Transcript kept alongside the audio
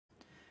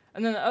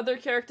And then the other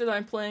character that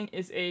I'm playing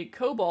is a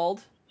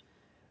kobold.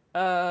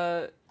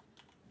 A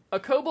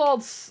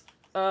kobold's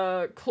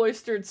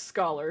cloistered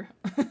scholar.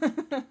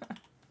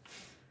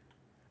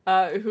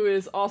 Who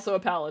is also a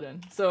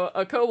paladin. So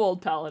a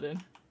kobold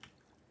paladin.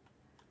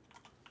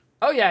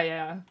 Oh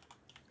yeah.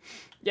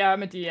 Yeah,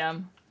 I'm a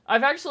DM.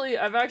 I've actually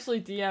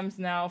DM'd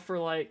now for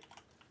like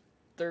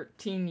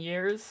 13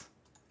 years.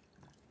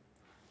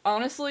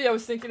 Honestly, I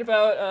was thinking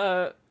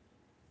about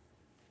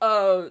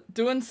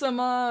doing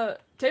some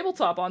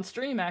tabletop on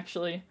stream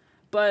actually,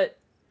 but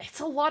it's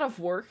a lot of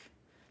work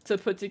to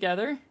put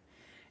together.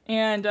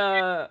 And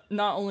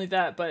not only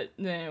that, but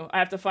you know, I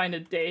have to find a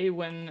day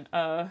when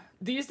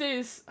these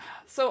days.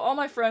 So all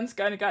my friends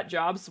kind of got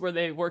jobs where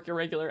they work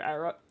irregular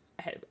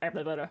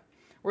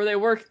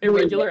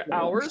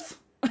hours.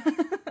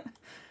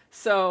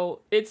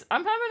 So it's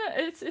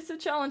a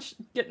challenge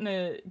getting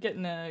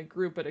a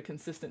group at a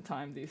consistent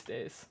time these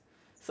days.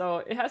 So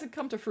it hasn't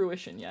come to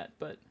fruition yet,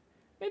 but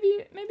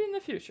maybe in the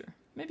future,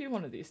 maybe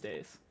one of these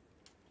days.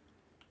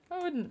 I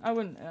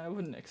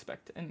wouldn't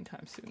expect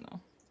anytime soon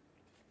though.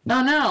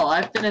 No,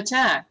 I've been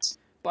attacked.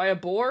 By a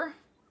boar?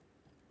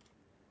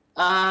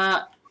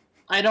 I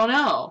don't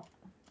know.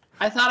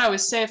 I thought I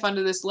was safe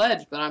under this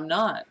ledge, but I'm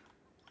not.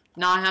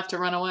 Now I have to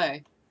run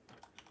away.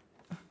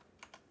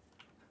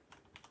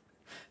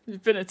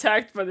 You've been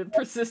attacked by the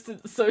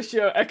persistent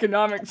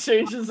socio-economic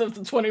changes of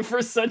the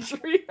 21st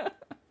century.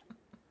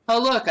 Oh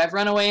look, I've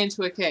run away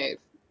into a cave.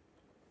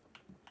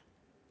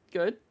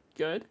 Good.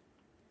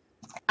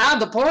 Ah,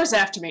 the boar's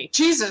after me.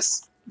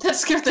 Jesus! That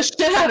scared the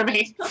shit out of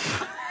me.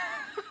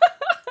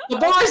 The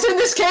boar's in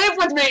this cave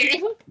with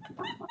me!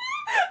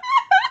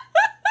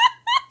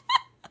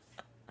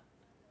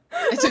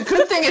 It's a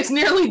good thing it's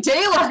nearly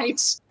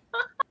daylight!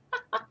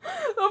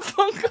 The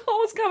phone call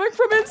was coming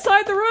from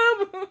inside the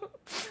room!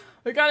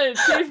 We got an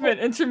achievement,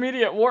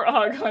 intermediate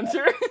warthog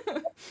hunter.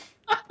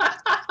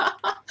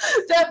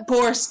 That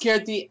boar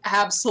scared the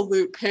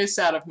absolute piss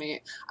out of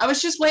me. I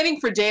was just waiting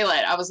for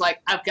daylight. I was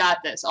like, I've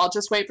got this. I'll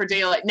just wait for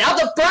daylight. Now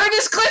the bird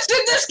is glitched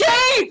in this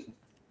cave!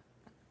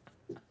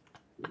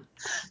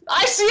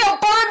 I see a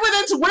bird with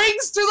its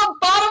wings through the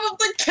bottom of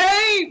the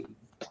cave!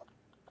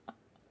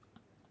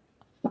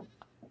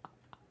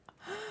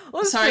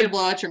 Sorry to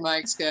blow out your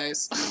mics,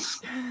 guys.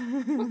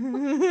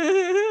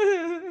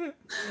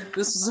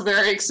 This was a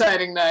very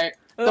exciting night.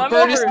 The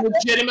bird is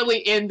legitimately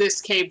in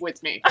this cave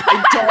with me.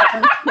 I don't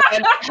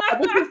understand how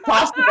this is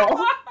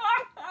possible.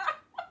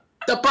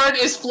 The bird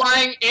is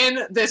flying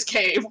in this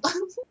cave.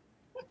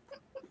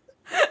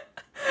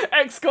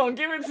 XCOM,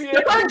 give it to you.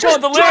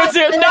 The lyrics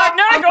here. Knock,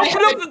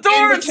 open up the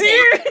door. It's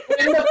here.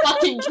 In the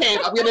fucking cave.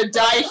 I'm gonna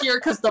die here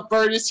because the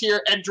bird is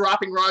here and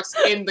dropping rocks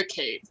in the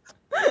cave.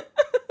 I'm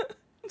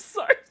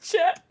sorry,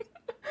 chat.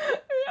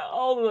 Yeah,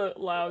 all the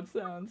loud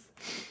sounds.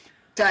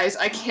 Guys,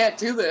 I can't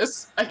do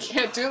this. I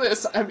can't do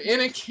this. I'm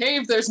in a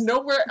cave. There's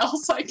nowhere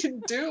else I can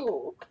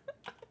do.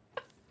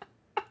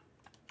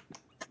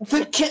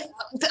 A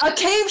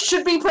cave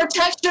should be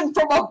protection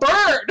from a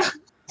bird.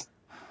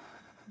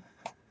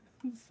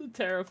 It's a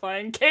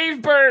terrifying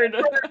cave bird.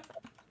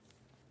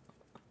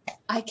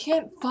 I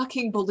can't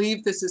fucking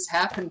believe this has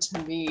happened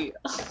to me.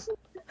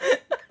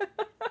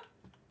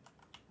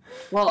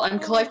 Well, I'm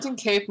collecting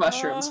cave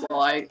mushrooms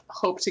while I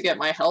hope to get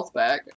my health back.